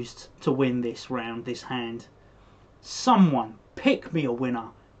proposed to win this round, this hand. Someone, pick me a winner.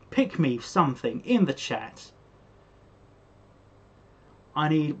 Pick me something in the chat. I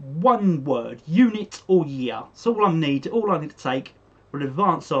need one word, unit or year. That's all I need. All I need to take. We'll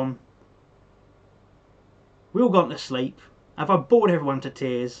advance on. We all gone to sleep. Have I bored everyone to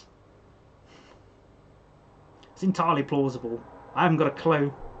tears? It's entirely plausible. I haven't got a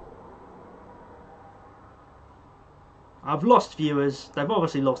clue. I've lost viewers. They've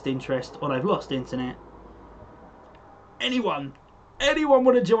obviously lost interest, or they've lost internet. Anyone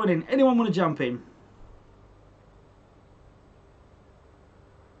want to join in? Anyone want to jump in?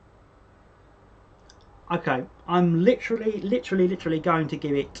 Okay, I'm literally going to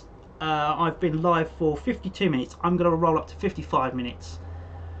give it, I've been live for 52 minutes, I'm going to roll up to 55 minutes.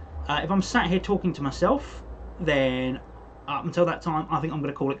 If I'm sat here talking to myself, then up until that time, I think I'm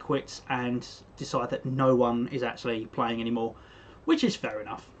going to call it quits and decide that no one is actually playing anymore, which is fair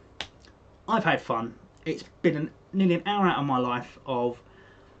enough. I've had fun. It's been nearly an hour out of my life of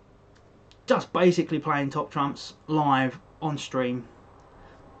just basically playing Top Trumps live on stream.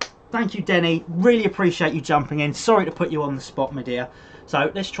 Thank you, Denny. Really appreciate you jumping in. Sorry to put you on the spot, my dear.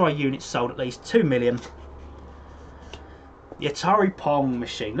 So let's try units sold at least. 2 million. The Atari Pong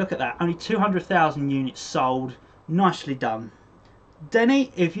machine. Look at that. Only 200,000 units sold. Nicely done.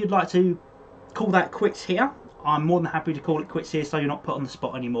 Denny, if you'd like to call that quits here, I'm more than happy to call it quits here so you're not put on the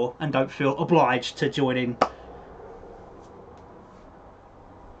spot anymore and don't feel obliged to join in.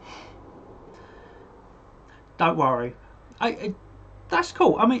 Don't worry. That's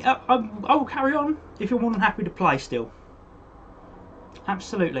cool. I mean, I will carry on if you're more than happy to play still.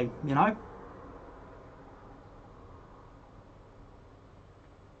 Absolutely, you know.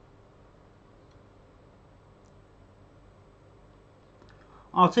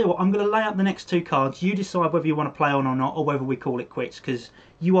 I'll tell you what, I'm going to lay out the next two cards. You decide whether you want to play on or not, or whether we call it quits, because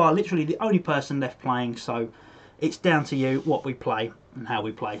you are literally the only person left playing, so it's down to you what we play and how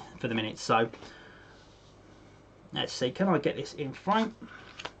we play for the minute. So let's see, can I get this in frame?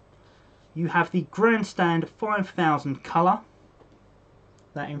 You have the Grandstand 5000 colour.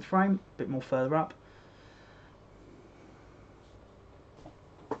 That in frame, a bit more further up.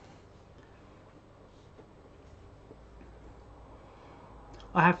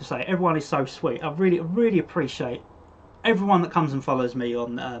 I have to say, everyone is so sweet. I really appreciate everyone that comes and follows me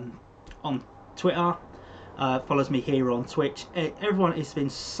on Twitter, follows me here on Twitch. Everyone has been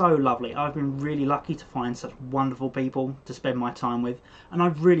so lovely. I've been really lucky to find such wonderful people to spend my time with, and I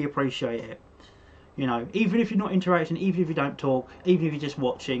really appreciate it. You know, even if you're not interacting, even if you don't talk, even if you're just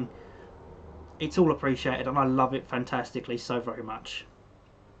watching, it's all appreciated, and I love it fantastically so very much.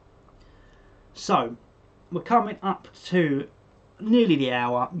 So, we're coming up to nearly the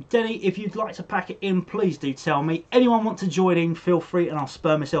hour. Denny, if you'd like to pack it in, please do tell me. Anyone want to join in, feel free, and I'll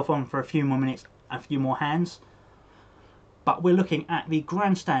spur myself on for a few more minutes, a few more hands. But we're looking at the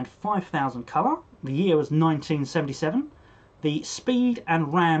Grandstand 5000 colour. The year was 1977. The speed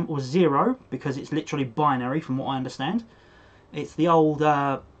and RAM was 0 because it's literally binary from what I understand. It's the old,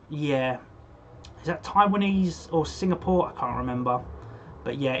 yeah, is that Taiwanese or Singapore? I can't remember.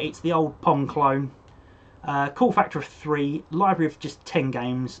 But yeah, it's the old Pong clone. Cool factor of 3, library of just 10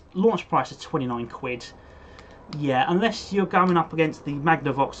 games, launch price of 29 quid. Yeah, unless you're going up against the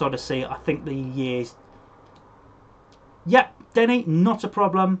Magnavox Odyssey, I think the years... Yep, Denny, not a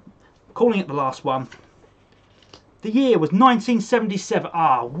problem. Calling it the last one. The year was 1977.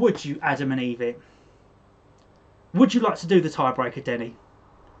 Ah, would you Adam and Eve it? Would you like to do the tiebreaker, Denny?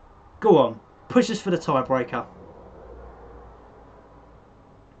 Go on, push us for the tiebreaker.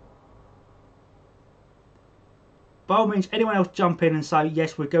 By all means, anyone else jump in and say,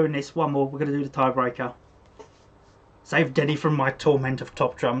 yes, we're doing this, one more, we're going to do the tiebreaker. Save Denny from my torment of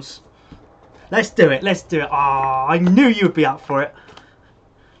top trumps. Let's do it, let's do it. Ah, I knew you'd be up for it.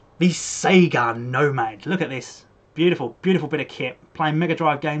 The Sega Nomad. Look at this. Beautiful, beautiful bit of kit. Playing Mega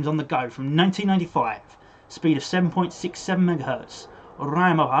Drive games on the go from 1995. Speed of 7.67 MHz.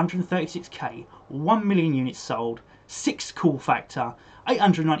 RAM of 136K. 1 million units sold. 6 cool factor.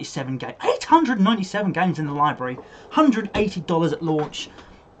 897 games. 897 games in the library. $180 at launch.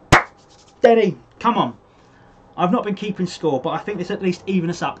 Denny, come on. I've not been keeping score, but I think this at least even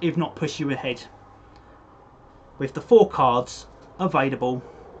us up, if not push you ahead. With the 4 cards available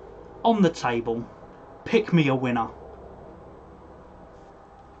on the table, pick me a winner.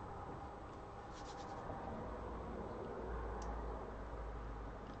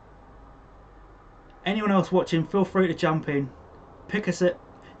 Anyone else watching, feel free to jump in. Pick us at,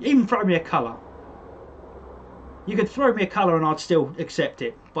 even throw me a colour. You could throw me a colour and I'd still accept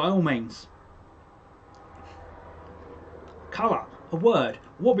it, by all means. Colour, a word,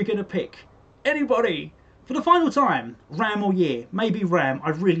 what are we going to pick? Anybody? For the final time, RAM or year? Maybe RAM,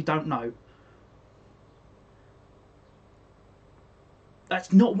 I really don't know.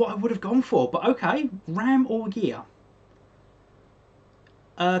 That's not what I would have gone for, but okay, RAM or year?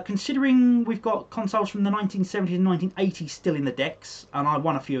 Considering we've got consoles from the 1970s and 1980s still in the decks, and I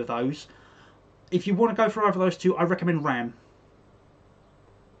won a few of those, if you want to go for either of those two, I recommend RAM.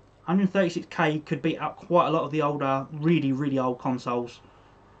 136K could beat up quite a lot of the older, really, really old consoles.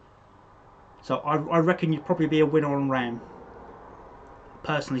 So I reckon you'd probably be a winner on RAM,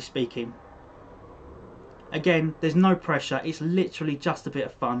 personally speaking. Again, there's no pressure, it's literally just a bit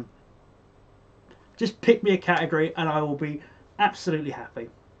of fun. Just pick me a category and I will be absolutely happy.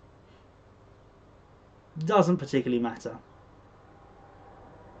 Doesn't particularly matter.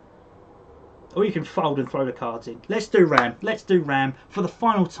 Or you can fold and throw the cards in. Let's do RAM. Let's do RAM for the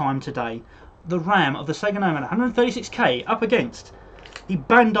final time today. The RAM of the Sega Nomad 136K up against the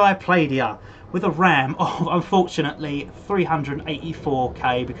Bandai Playdia with a RAM of, unfortunately,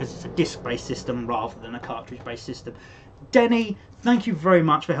 384K because it's a disc-based system rather than a cartridge-based system. Denny, thank you very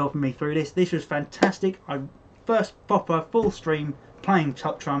much for helping me through this. This was fantastic. I first proper full stream playing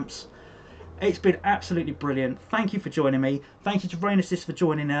Top Trumps. It's been absolutely brilliant. Thank you for joining me. Thank you to Rain Assist for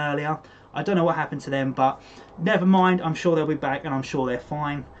joining earlier. I don't know what happened to them, but never mind. I'm sure they'll be back and I'm sure they're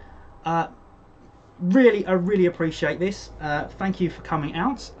fine. I really appreciate this. Thank you for coming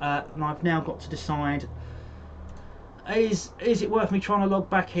out. And I've now got to decide, is it worth me trying to log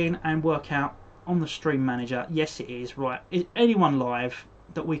back in and work out on the stream manager? Yes, it is. Right. Is anyone live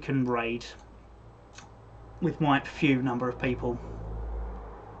that we can raid with my few number of people?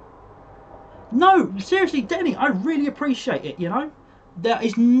 No, seriously, Denny, I really appreciate it, you know. There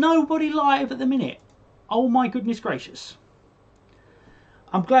is nobody live at the minute. Oh my goodness gracious.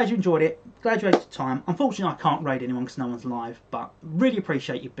 I'm glad you enjoyed it. Glad you had the time. Unfortunately, I can't raid anyone because no one's live, but really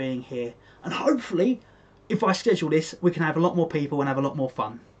appreciate you being here. And hopefully, if I schedule this, we can have a lot more people and have a lot more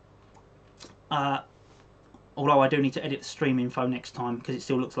fun. Although I do need to edit the stream info next time because it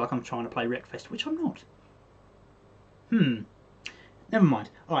still looks like I'm trying to play Wreckfest, which I'm not. Never mind.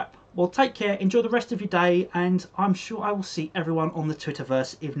 Alright, well, take care, enjoy the rest of your day, and I'm sure I will see everyone on the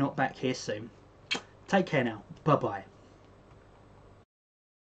Twitterverse, if not back here soon. Take care now. Bye-bye.